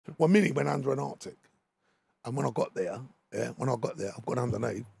Well, Minnie went under an Arctic. And when I got there, I've gone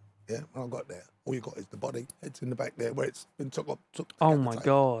underneath. Yeah, when I got there, all you got is the body. Head's in the back there where it's been took. Oh my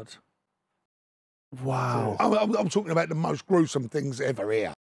God. Wow. I'm talking about the most gruesome things ever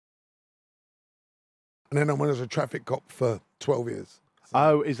here. And then I went as a traffic cop for 12 years.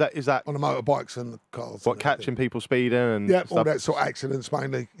 Oh, is that on the motorbikes and the cars? What, catching people speeding and yeah, stuff? all that sort of accidents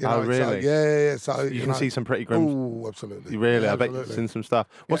mainly. You know, oh, really? So, yeah. So you can see some pretty grim. Oh, absolutely. Really, yeah, I bet you've seen some stuff.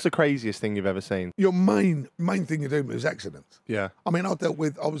 What's the craziest thing you've ever seen? Your main thing you do is accidents. Yeah. I mean, I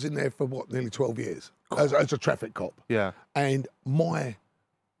was in there for nearly 12 years as a traffic cop. Yeah. And my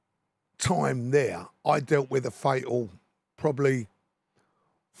time there, I dealt with a fatal probably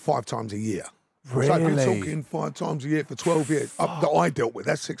 5 times a year. Really? So if you're talking 5 times a year for 12 years that I dealt with,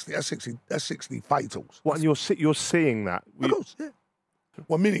 that's 60 fatals. What, and you're seeing that? Of course, yeah.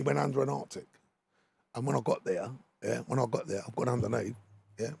 Well, Minnie went under an Arctic. And when I got there, I've gone underneath.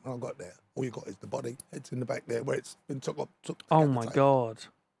 Yeah, when I got there, all you got is the body. Head's in the back there where it's been took. Oh my God.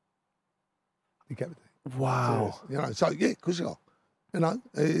 Decapitated. Wow. You know, so yeah, because you know,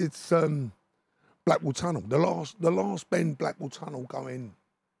 it's Blackwall Tunnel. The last bend Blackwall Tunnel going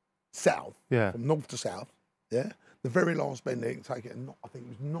south, from north to south, yeah. The very last bend there, you can take it, and I think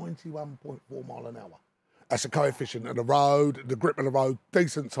it was 91.4 mile an hour. That's the coefficient of the road, the grip of the road,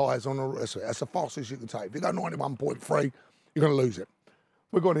 decent tyres on the rest of it. That's the fastest you can take. If you go 91.3, you're going to lose it.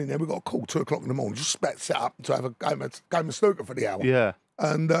 We got in there, we got a call 2 o'clock in the morning, just set up to have a game of snooker for the hour. Yeah.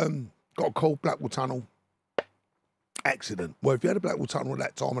 And got a call, Blackwall Tunnel, accident. Well, if you had a Blackwall Tunnel at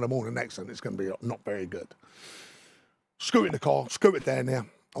that time of the morning accident, it's going to be not very good. Scoot in the car, scoot it down there.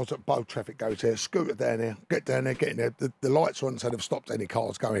 I was at both traffic goes here, scoot it down there, get down there, get in there. The lights are on, so they've stopped any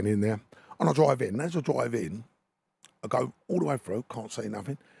cars going in there. And I drive in. As I drive in, I go all the way through, can't see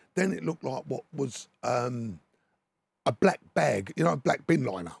nothing. Then it looked like what was a black bag, you know, a black bin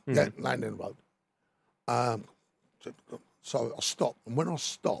liner, laying in the road. So I stop, and when I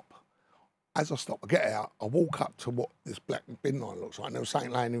stop, as I stop, I get out, I walk up to what this black bin liner looks like, and there was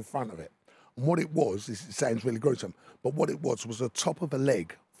something laying in front of it. And what it was, this sounds really gruesome, but what it was the top of a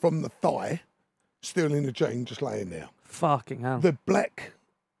leg from the thigh, still in the jean, just laying there. Fucking hell. The black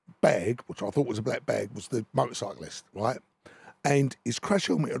bag, which I thought was a black bag, was the motorcyclist, right? And his crash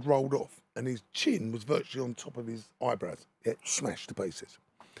helmet had rolled off, and his chin was virtually on top of his eyebrows. It smashed to pieces.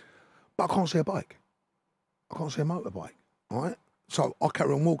 But I can't see a bike. I can't see a motorbike, all right? So I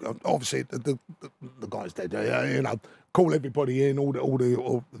carry on walking. Obviously, the guy's dead. You know, call everybody in, all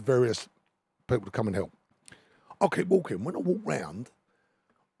the various people to come and help. I keep walking. When I walk round,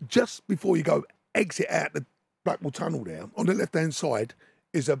 just before you go exit out the Blackwall Tunnel there, on the left-hand side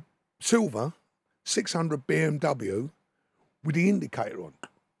is a silver 600 BMW with the indicator on,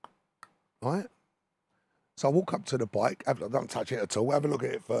 right? So I walk up to the bike, don't touch it at all, have a look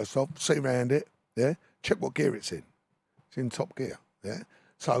at it first off, see around it, yeah? Check what gear it's in. It's in top gear, yeah?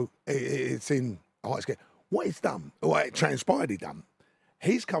 So it's in highest gear. What he's done, what it transpired he done,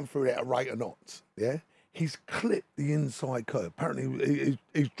 he's come through at a rate of knots, yeah? He's clipped the inside curve. Apparently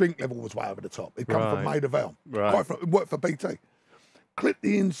his drink level was way over the top. He'd come from Maida Vale. Right. It worked for BT. Clipped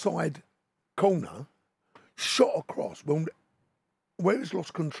the inside corner, shot across. Where he's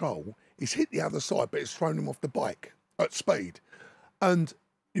lost control, he's hit the other side, but it's thrown him off the bike at speed. And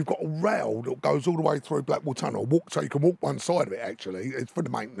you've got a rail that goes all the way through Blackwall Tunnel. So you can walk one side of it, actually. It's for the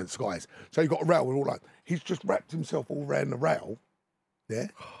maintenance guys. So you've got a rail with all that. He's just wrapped himself all around the rail. Yeah.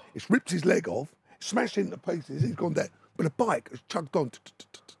 It's ripped his leg off, smashed into pieces. He's gone down. But the bike has chugged on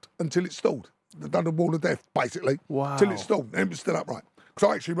until it stalled. They've done the wall of death, basically. Wow. Till it stalled. And it was still upright. Because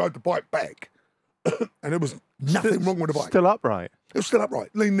I actually rode the bike back, and there was nothing wrong with the bike. Still upright? It was still upright,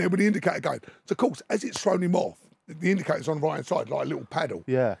 leaning there with the indicator going. So, of course, as it's thrown him off, the indicator's on the right-hand side, like a little paddle.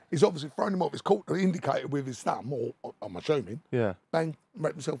 Yeah. He's obviously thrown him off. He's caught the indicator with his thumb, or I'm assuming. Yeah. Bang,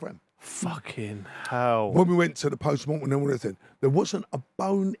 wrapped himself around. Fucking hell. When we went to the post-mortem and everything, there wasn't a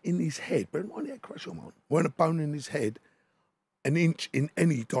bone in his head. But why he had crash on? Weren't a bone in his head an inch in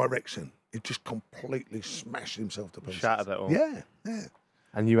any direction. It just completely smashed himself to pieces. Shattered it all. Yeah, yeah.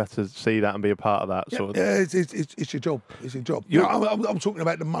 And you have to see that and be a part of that sort of. Yeah, it's your job. It's your job. I'm talking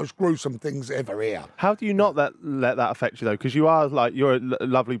about the most gruesome things ever here. How do you not let that affect you though? Because you are you're a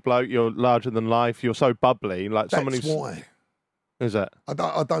lovely bloke. You're larger than life. You're so bubbly. Like someone who's. That's why. Is that? I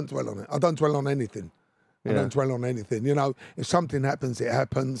don't dwell on it. I don't dwell on anything. I don't dwell on anything. You know, if something happens, it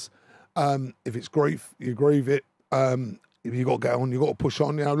happens. If it's grief, you grieve it. If you got to get on, you got to push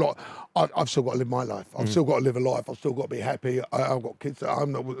on. You know, like I've still got to live my life. I've still got to live a life. I've still got to be happy. I've got kids at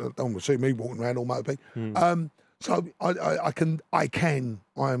home that don't want to see me walking around all mopey. So I can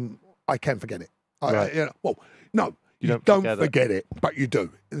forget it. Right. You know, well, no, You don't forget it, but you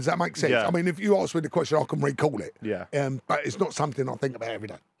do. Does that make sense? Yeah. I mean, if you ask me the question, I can recall it. Yeah. But it's not something I think about every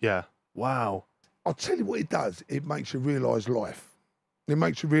day. Yeah. Wow. I'll tell you what it does. It makes you realise life. It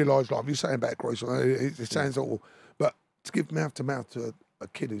makes you realise life. You're saying about Greece, it sounds awful, but to give mouth to mouth to a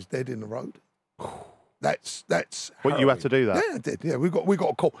kid who's dead in the road, that's What, you had to do that? Yeah, I did. Yeah, we got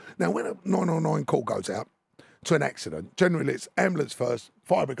a call. Now, when a 999 call goes out to an accident, generally it's ambulance first,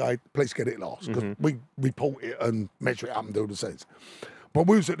 fire brigade, police get it last, because we report it and measure it up and do the scenes. But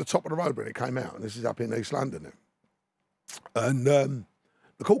we was at the top of the road when it came out, and this is up in East London now. And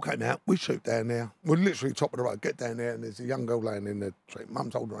the call came out, we shoot down there. We're literally top of the road, get down there, and there's a young girl laying in the street.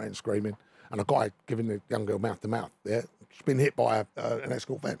 Mum's holding her hand screaming, and a guy giving the young girl mouth to mouth. Yeah, she's been hit by an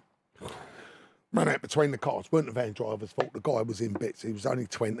escort van. Ran out between the cars. Weren't the van driver's fault. The guy was in bits. He was only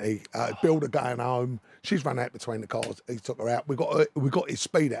 20. Builder going home. She's run out between the cars. He took her out. We got his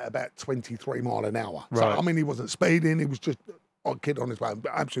speed at about 23 mile an hour. Right. So I mean, he wasn't speeding. He was just a kid on his way.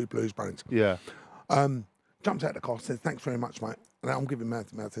 Absolutely blew his brains. Yeah. Jumped out of the car. Said, "Thanks very much, mate." And I'm giving mouth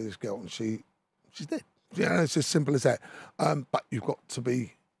to mouth to this girl, and she's dead. Yeah, it's as simple as that. But you've got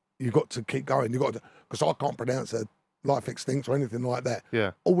to keep going. You've got to, because I can't pronounce her life extinct or anything like that.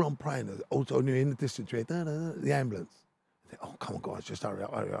 Yeah. All I'm praying is, also in the distance, you hear, the ambulance. I think, oh, come on, guys, just hurry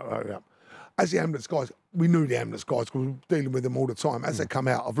up, hurry up, hurry up. As the ambulance guys, we knew the ambulance guys because we were dealing with them all the time. As they come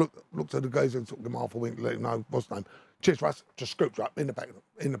out, I've looked at the guys and took them half a wink to let them know what's the name. Cheers, Russ. Just scooped her up in the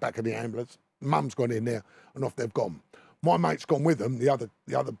back of the ambulance. Mum's gone in there, and off they've gone. My mate's gone with them. The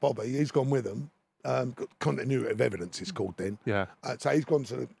other Bobby, he's gone with them. Continuity of evidence is called then. Yeah. So he's gone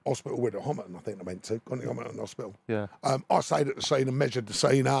to the hospital with a Homerton, I think they went to. Gone to the Homerton Hospital. Yeah. I stayed at the scene and measured the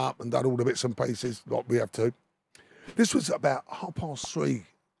scene up and done all the bits and pieces like we have to. This was about 3:30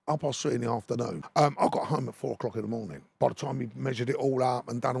 in the afternoon. I got home at 4 o'clock in the morning. By the time we measured it all up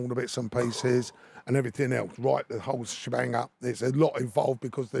and done all the bits and pieces and everything else, right, the whole shebang up, there's a lot involved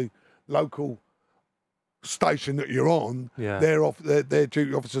because the local station that you're on, their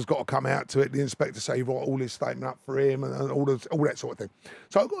duty officer's got to come out to it. The inspector say write all his statement up for him and all that sort of thing.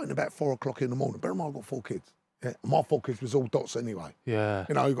 So I got in about 4 o'clock in the morning. Bear in mind, I've got 4 kids. Yeah, my 4 kids was all dots anyway. Yeah,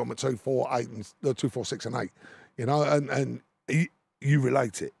 you know, you got my 2, 4, 8, and 2, 4, 6, and 8. You know, and you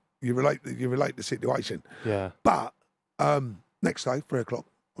relate it. You relate the situation. Yeah. But next day, 3 o'clock,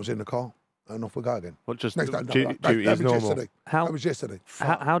 I was in the car. And off we go again. What, just next day, duty is normal? Yesterday. That was yesterday.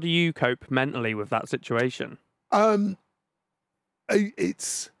 How do you cope mentally with that situation?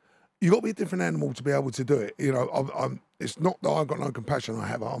 It's you got to be a different animal to be able to do it. You know, it's not that I've got no compassion. I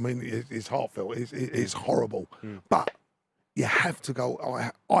have. I mean, it's heartfelt. It's horrible. But you have to go.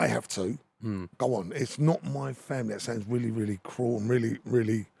 I have to go on. It's not my family. That sounds really, really cruel and really,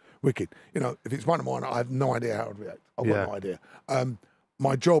 really wicked. You know, if it's one of mine, I have no idea how I'd react. I've got no idea.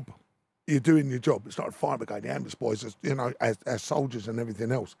 My job. You're doing your job. It's like a fire brigade, the ambulance boys, as, you know, as soldiers and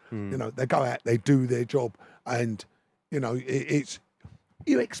everything else. You know, they go out, they do their job, and you know,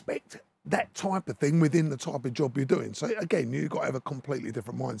 you expect that type of thing within the type of job you're doing. So again, you've got to have a completely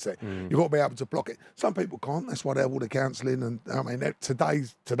different mindset. You've got to be able to block it. Some people can't. That's why they have all the counselling. And I mean,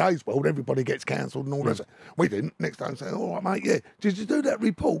 today's world, everybody gets counselled and all that. We didn't. Next time, say, all right, mate, yeah. Did you do that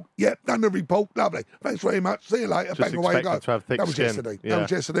report? Yep, done the report. Lovely. Thanks very much. See you later. Just bang away you go. To have thick That was skin. yesterday. Yeah. That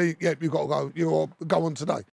was yesterday. Yep, you've got to go. You'll go on today.